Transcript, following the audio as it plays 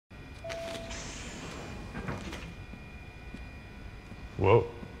Whoa.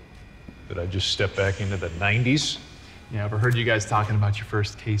 Did I just step back into the 90s? Yeah, I've heard you guys talking about your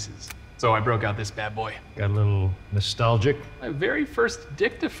first cases. So I broke out this bad boy. Got a little nostalgic. My very first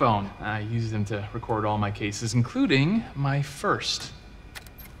dictaphone. I used them to record all my cases, including my first.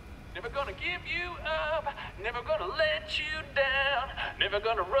 Never gonna give you up, never gonna let you down, never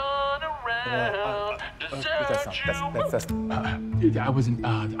gonna run around, desert you. I wasn't,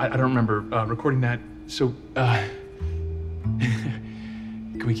 I don't remember recording that, so, can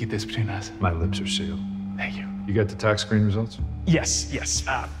we keep this between us? My lips are sealed. Thank you. You got the tox screen results? Yes.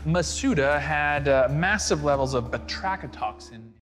 Masuda had massive levels of batrachotoxin.